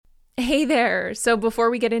Hey there. So before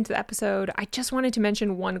we get into the episode, I just wanted to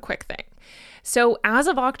mention one quick thing. So as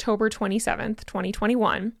of October 27th,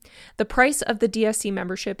 2021, the price of the DSC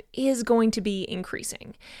membership is going to be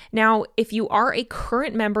increasing. Now, if you are a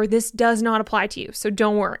current member, this does not apply to you, so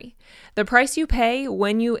don't worry. The price you pay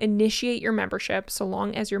when you initiate your membership, so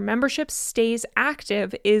long as your membership stays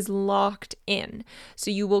active, is locked in. So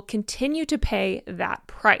you will continue to pay that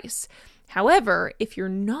price. However, if you're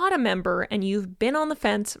not a member and you've been on the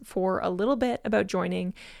fence for a little bit about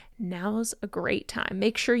joining, now's a great time.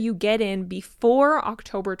 Make sure you get in before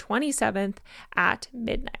October 27th at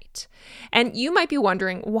midnight. And you might be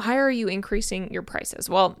wondering, why are you increasing your prices?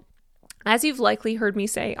 Well, as you've likely heard me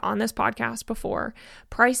say on this podcast before,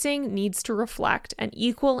 pricing needs to reflect an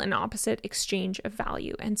equal and opposite exchange of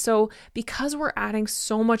value. And so because we're adding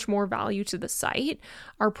so much more value to the site,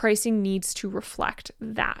 our pricing needs to reflect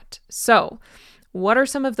that. So what are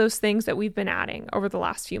some of those things that we've been adding over the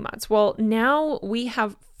last few months? Well, now we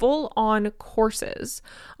have full-on courses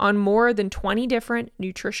on more than 20 different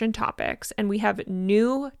nutrition topics, and we have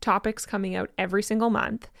new topics coming out every single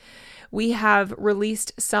month. We have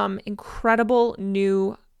released some incredible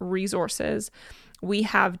new resources. We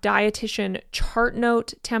have dietitian chart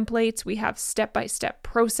note templates. We have step-by-step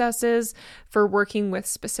processes for working with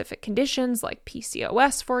specific conditions like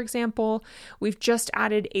PCOS, for example. We've just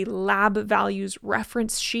added a lab values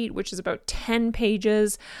reference sheet, which is about 10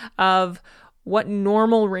 pages of what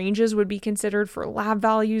normal ranges would be considered for lab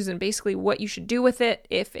values and basically what you should do with it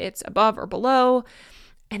if it's above or below,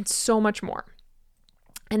 and so much more.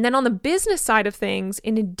 And then on the business side of things,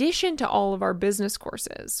 in addition to all of our business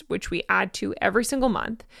courses, which we add to every single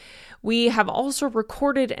month, we have also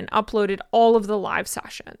recorded and uploaded all of the live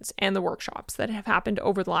sessions and the workshops that have happened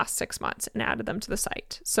over the last 6 months and added them to the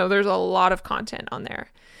site. So there's a lot of content on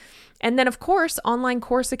there. And then, of course, Online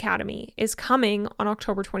Course Academy is coming on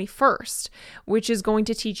October 21st, which is going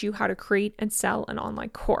to teach you how to create and sell an online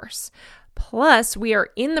course. Plus, we are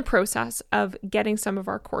in the process of getting some of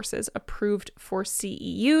our courses approved for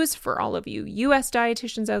CEUs for all of you US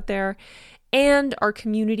dietitians out there, and our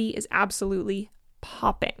community is absolutely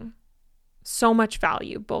popping. So much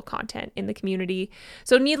valuable content in the community.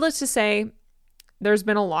 So needless to say, there's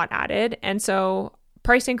been a lot added, and so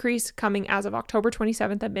price increase coming as of October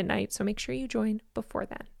 27th at midnight, so make sure you join before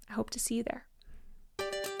then. I hope to see you there.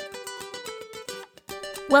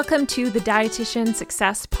 Welcome to the Dietitian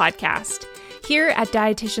Success Podcast. Here at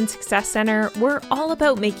Dietitian Success Center, we're all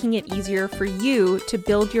about making it easier for you to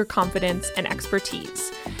build your confidence and expertise.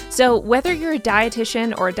 So whether you're a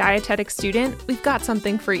dietitian or a dietetic student, we've got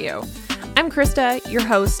something for you. I'm Krista, your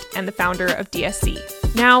host and the founder of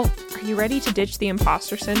DSC. Now, are you ready to ditch the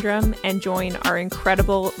imposter syndrome and join our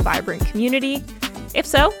incredible, vibrant community? If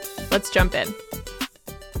so, let's jump in.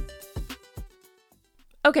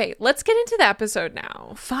 Okay, let's get into the episode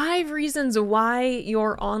now. 5 reasons why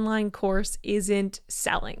your online course isn't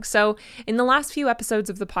selling. So in the last few episodes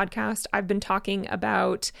of the podcast, I've been talking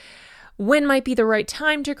about when might be the right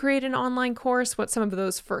time to create an online course, what some of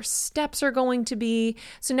those first steps are going to be.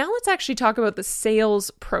 So now let's actually talk about the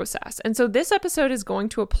sales process. And so this episode is going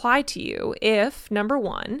to apply to you if, number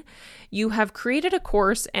 1, you have created a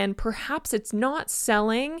course and perhaps it's not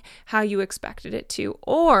selling how you expected it to.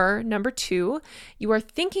 Or number 2, you are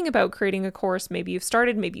thinking about creating a course. Maybe you've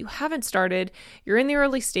started, maybe you haven't started. You're in the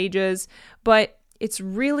early stages, but it's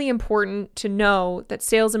really important to know that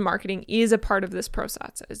sales and marketing is a part of this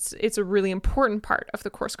process. It's a really important part of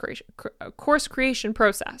the course creation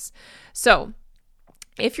process. So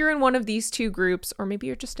if you're in one of these 2 groups, or maybe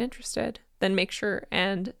you're just interested, then make sure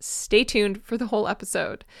and stay tuned for the whole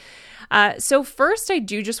episode. So first, I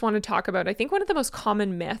do just want to talk about, I think one of the most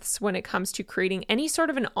common myths when it comes to creating any sort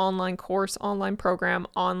of an online course, online program,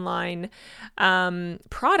 online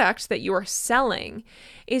product that you are selling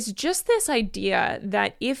is just this idea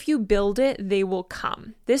that if you build it, they will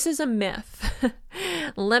come. This is a myth.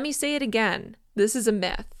 Let me say it again. This is a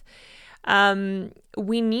myth.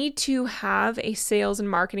 We need to have a sales and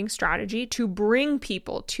marketing strategy to bring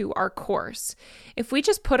people to our course. If we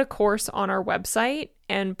just put a course on our website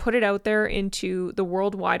and put it out there into the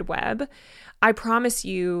World Wide Web, I promise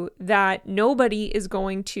you that nobody is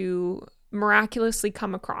going to miraculously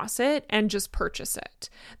come across it and just purchase it.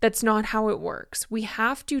 That's not how it works. We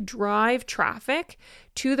have to drive traffic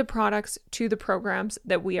to the products, to the programs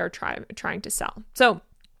that we are trying to sell. So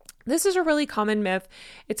this is a really common myth.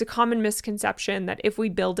 It's a common misconception that if we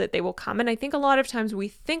build it, they will come. And I think a lot of times we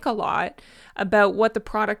think a lot about what the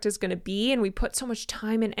product is going to be, and we put so much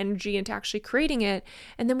time and energy into actually creating it.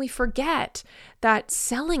 And then we forget that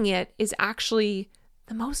selling it is actually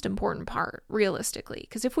the most important part, realistically.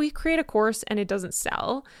 Because if we create a course and it doesn't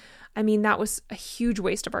sell, I mean, that was a huge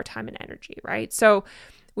waste of our time and energy, right? So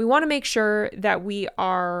we want to make sure that we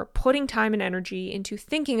are putting time and energy into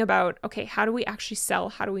thinking about, okay, how do we actually sell?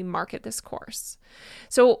 How do we market this course?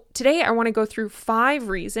 So today I want to go through 5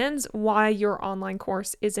 reasons why your online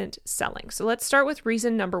course isn't selling. So let's start with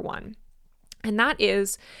reason number 1. And that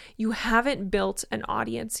is you haven't built an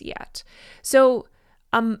audience yet. So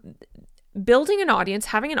building an audience,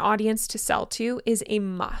 having an audience to sell to is a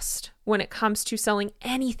must when it comes to selling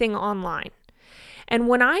anything online. And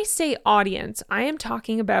when I say audience, I am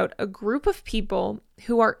talking about a group of people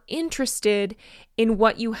who are interested in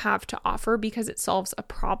what you have to offer because it solves a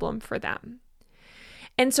problem for them.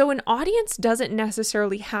 And so an audience doesn't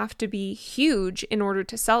necessarily have to be huge in order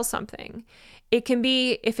to sell something. It can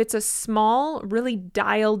be, if it's a small, really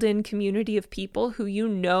dialed in community of people who you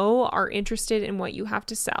know are interested in what you have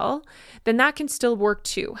to sell, then that can still work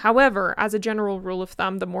too. However, as a general rule of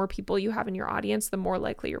thumb, the more people you have in your audience, the more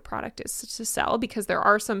likely your product is to sell, because there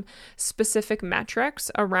are some specific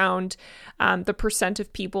metrics around the percent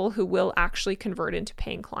of people who will actually convert into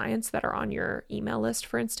paying clients that are on your email list,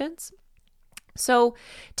 for instance. So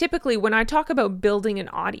typically when I talk about building an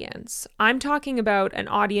audience, I'm talking about an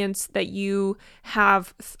audience that you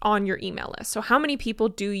have on your email list. So how many people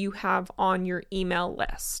do you have on your email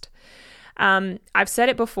list? I've said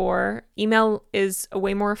it before, email is a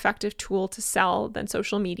way more effective tool to sell than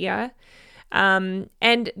social media. And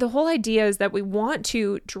the whole idea is that we want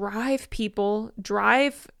to drive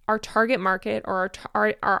our target market or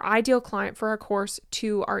our ideal client for our course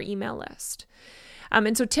to our email list.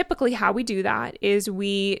 And so typically how we do that is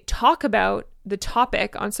we talk about the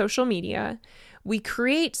topic on social media. We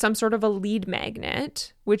create some sort of a lead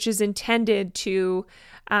magnet, which is intended to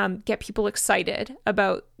get people excited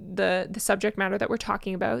about the subject matter that we're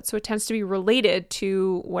talking about. So it tends to be related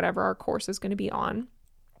to whatever our course is going to be on.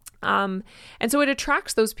 And so it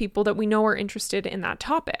attracts those people that we know are interested in that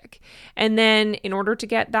topic. And then in order to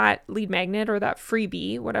get that lead magnet or that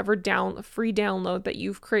freebie, whatever free download that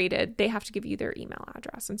you've created, they have to give you their email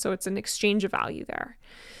address. And so it's an exchange of value there.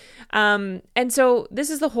 And so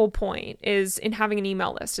this is the whole point is in having an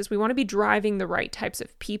email list is we want to be driving the right types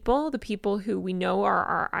of people, the people who we know are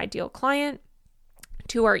our ideal client,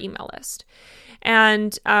 to our email list.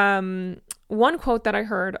 And one quote that I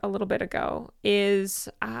heard a little bit ago is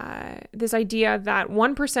this idea that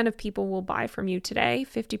 1% of people will buy from you today,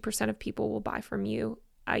 50% of people will buy from you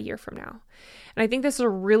a year from now. And I think this is a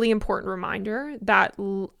really important reminder that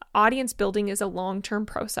audience building is a long-term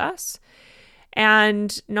process.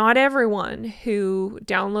 And not everyone who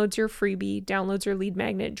downloads your freebie, downloads your lead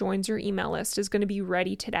magnet, joins your email list is going to be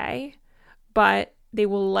ready today, but they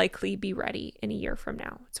will likely be ready in a year from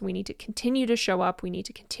now. So we need to continue to show up. We need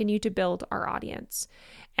to continue to build our audience.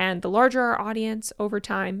 And the larger our audience over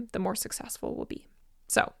time, the more successful we'll be.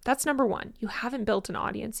 So that's number 1. You haven't built an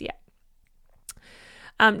audience yet.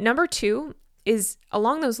 Number 2 is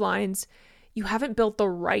along those lines, you haven't built the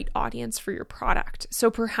right audience for your product. So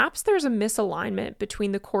perhaps there's a misalignment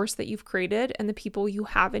between the course that you've created and the people you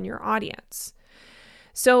have in your audience.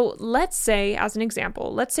 So let's say, as an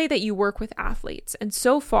example, let's say that you work with athletes and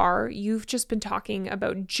so far you've just been talking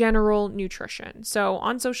about general nutrition. So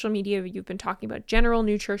on social media, you've been talking about general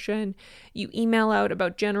nutrition. You email out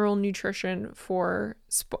about general nutrition for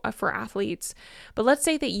athletes. But let's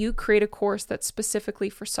say that you create a course that's specifically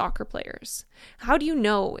for soccer players. How do you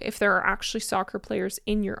know if there are actually soccer players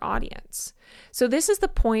in your audience? So this is the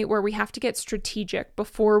point where we have to get strategic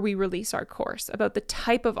before we release our course about the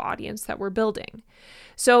type of audience that we're building.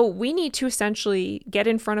 So we need to essentially get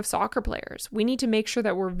in front of soccer players. We need to make sure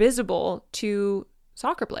that we're visible to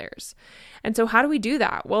soccer players. And so how do we do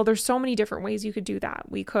that? Well, there's so many different ways you could do that.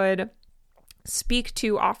 We could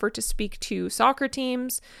offer to speak to soccer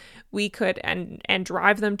teams. We could and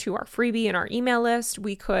drive them to our freebie and our email list.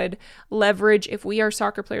 We could leverage, if we are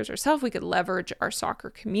soccer players ourselves, we could leverage our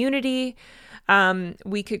soccer community.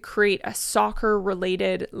 We could create a soccer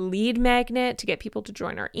related lead magnet to get people to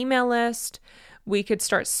join our email list. We could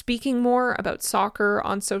start speaking more about soccer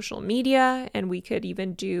on social media, and we could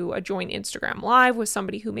even do a joint Instagram live with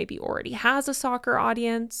somebody who maybe already has a soccer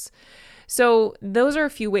audience. So those are a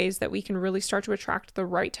few ways that we can really start to attract the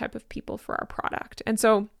right type of people for our product. And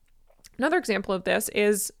so another example of this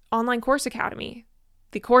is Online Course Academy,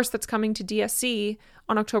 the course that's coming to DSC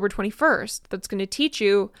on October 21st that's going to teach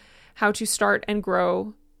you how to start and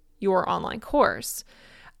grow your online course.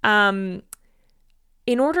 I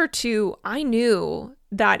knew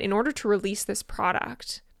that in order to release this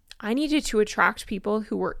product, I needed to attract people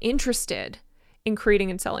who were interested in creating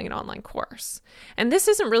and selling an online course. And this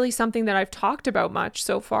isn't really something that I've talked about much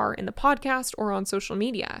so far in the podcast or on social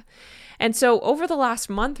media. And so over the last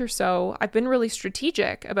month or so, I've been really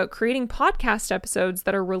strategic about creating podcast episodes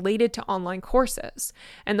that are related to online courses.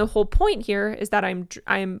 And the whole point here is that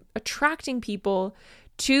I'm attracting people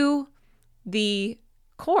to the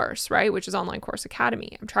course, right, which is Online Course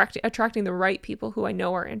Academy. I'm attracting the right people who I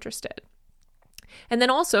know are interested. And then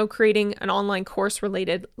also creating an online course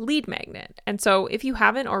related lead magnet. And so if you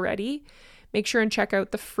haven't already, make sure and check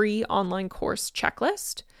out the free online course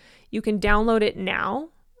checklist. You can download it now.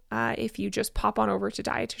 If you just pop on over to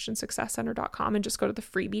dietitiansuccesscenter.com and just go to the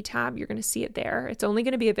freebie tab, you're going to see it there. It's only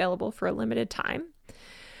going to be available for a limited time.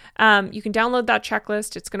 You can download that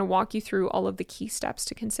checklist. It's going to walk you through all of the key steps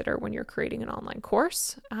to consider when you're creating an online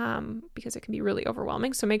course, because it can be really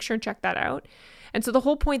overwhelming. So make sure and check that out. And so the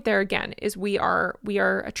whole point there again is we are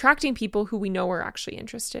attracting people who we know are actually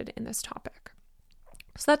interested in this topic.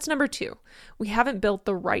 So that's number 2. We haven't built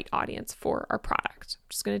the right audience for our product. I'm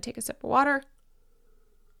just going to take a sip of water.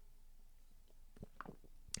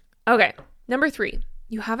 Okay, number 3,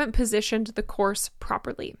 you haven't positioned the course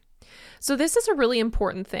properly. So this is a really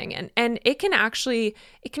important thing, and it can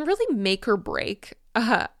really make or break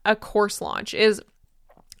a course launch. Is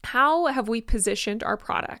how have we positioned our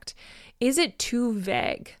product? Is it too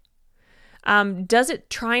vague? Does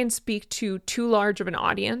it try and speak to too large of an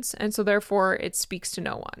audience, and so therefore it speaks to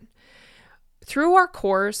no one? Through our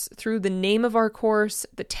course, through the name of our course,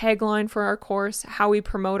 the tagline for our course, how we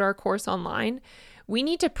promote our course online, we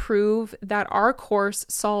need to prove that our course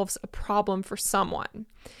solves a problem for someone.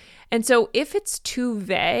 And so if it's too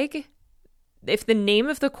vague, if the name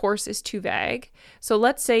of the course is too vague, so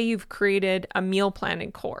let's say you've created a meal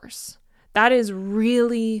planning course, that is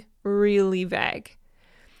really, really vague.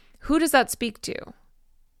 Who does that speak to?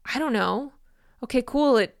 I don't know. Okay,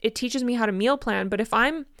 cool. It teaches me how to meal plan, but if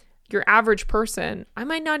I'm your average person, I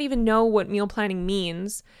might not even know what meal planning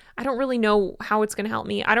means. I don't really know how it's going to help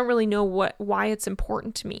me. I don't really know why it's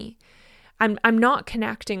important to me. I'm not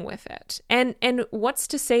connecting with it. And what's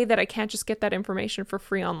to say that I can't just get that information for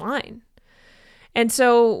free online? And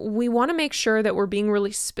so we want to make sure that we're being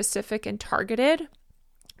really specific and targeted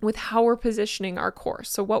with how we're positioning our course.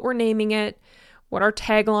 So what we're naming it, what our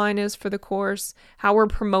tagline is for the course, how we're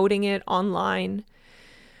promoting it online.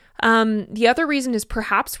 The other reason is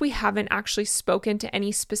perhaps we haven't actually spoken to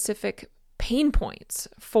any specific pain points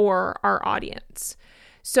for our audience.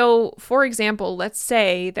 So, for example, let's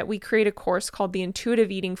say that we create a course called the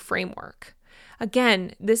Intuitive Eating Framework.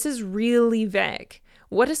 Again, this is really vague.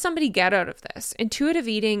 What does somebody get out of this? Intuitive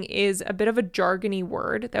eating is a bit of a jargony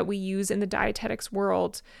word that we use in the dietetics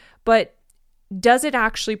world, but does it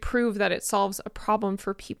actually prove that it solves a problem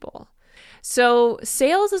for people? So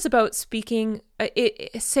sales is about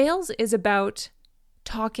sales is about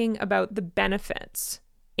talking about the benefits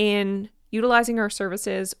in utilizing our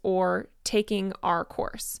services or taking our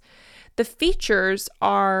course. The features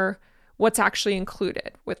are what's actually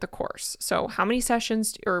included with the course. So how many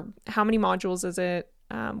sessions or how many modules is it?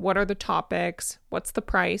 What are the topics? What's the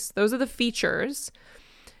price? Those are the features.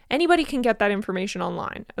 Anybody can get that information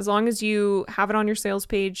online. As long as you have it on your sales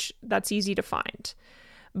page, that's easy to find.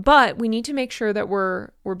 But we need to make sure that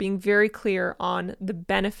we're being very clear on the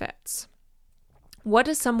benefits. What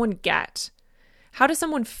does someone get? How does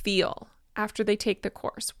someone feel after they take the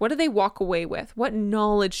course? What do they walk away with? What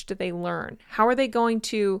knowledge do they learn? How are they going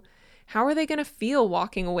to feel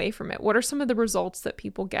walking away from it? What are some of the results that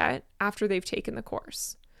people get after they've taken the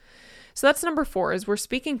course? So that's number 4, is we're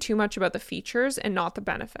speaking too much about the features and not the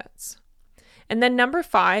benefits. And then number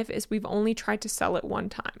 5 is we've only tried to sell it one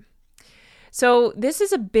time. So this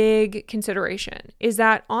is a big consideration, is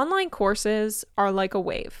that online courses are like a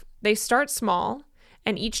wave. They start small,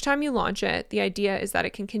 and each time you launch it, the idea is that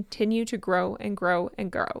it can continue to grow and grow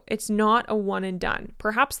and grow. It's not a one and done.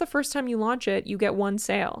 Perhaps the first time you launch it, you get 1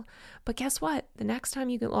 sale. But guess what? The next time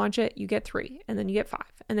you can launch it, you get 3, and then you get 5,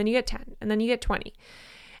 and then you get 10, and then you get 20.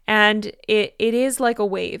 And it is like a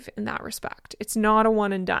wave in that respect. It's not a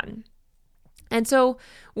one and done. And so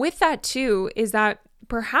with that too, is that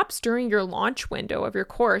perhaps during your launch window of your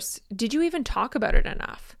course, did you even talk about it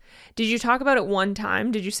enough? Did you talk about it one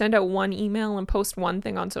time? Did you send out one email and post one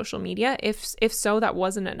thing on social media? If so, that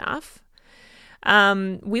wasn't enough.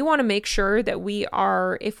 We want to make sure that we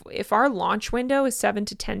are, if our launch window is 7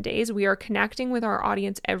 to 10 days, we are connecting with our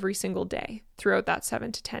audience every single day throughout that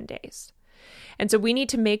 7 to 10 days. And so we need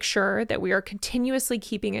to make sure that we are continuously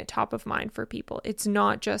keeping it top of mind for people. It's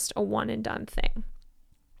not just a one and done thing.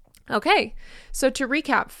 Okay, so to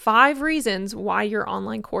recap, 5 reasons why your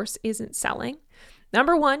online course isn't selling.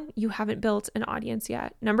 Number 1, you haven't built an audience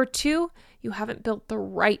yet. Number 2, you haven't built the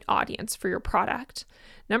right audience for your product.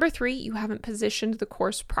 Number 3, you haven't positioned the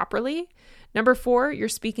course properly. Number 4, you're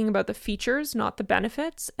speaking about the features, not the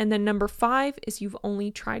benefits. And then number 5 is you've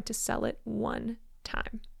only tried to sell it one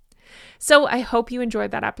time. So I hope you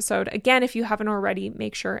enjoyed that episode. Again, if you haven't already,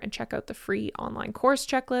 make sure and check out the free online course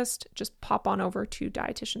checklist. Just pop on over to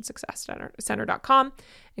dietitiansuccesscenter.com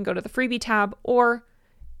and go to the freebie tab, or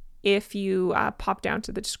if you pop down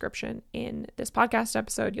to the description in this podcast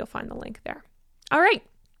episode, you'll find the link there. All right.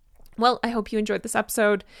 Well, I hope you enjoyed this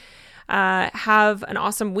episode. Have an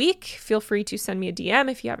awesome week. Feel free to send me a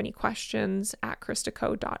DM if you have any questions at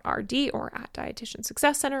kristaco.rd or at Dietitian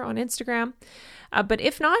Success Center on Instagram. But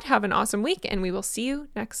if not, have an awesome week, and we will see you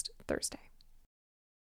next Thursday.